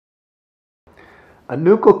A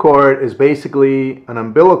nuchal cord is basically an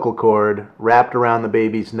umbilical cord wrapped around the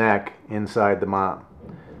baby's neck inside the mom.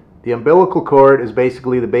 The umbilical cord is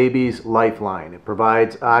basically the baby's lifeline. It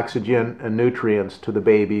provides oxygen and nutrients to the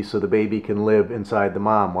baby so the baby can live inside the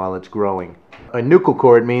mom while it's growing. A nuchal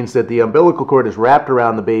cord means that the umbilical cord is wrapped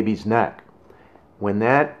around the baby's neck. When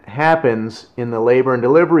that happens in the labor and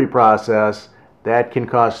delivery process, that can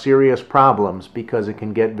cause serious problems because it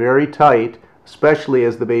can get very tight, especially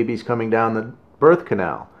as the baby's coming down the birth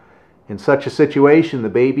canal. In such a situation, the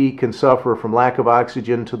baby can suffer from lack of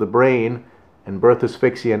oxygen to the brain and birth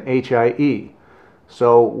asphyxia and HIE.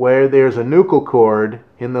 So where there's a nuchal cord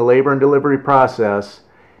in the labor and delivery process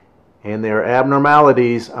and there are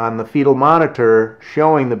abnormalities on the fetal monitor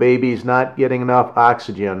showing the baby's not getting enough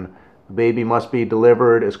oxygen, the baby must be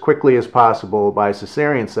delivered as quickly as possible by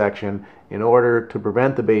cesarean section in order to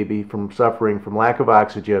prevent the baby from suffering from lack of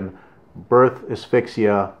oxygen, birth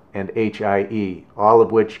asphyxia, and HIE, all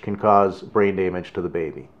of which can cause brain damage to the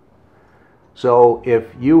baby. So if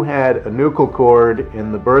you had a nuchal cord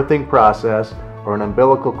in the birthing process or an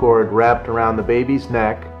umbilical cord wrapped around the baby's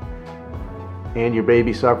neck and your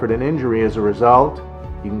baby suffered an injury as a result,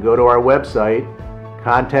 you can go to our website,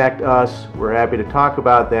 contact us. We're happy to talk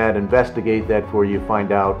about that, investigate that for you,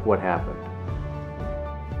 find out what happened.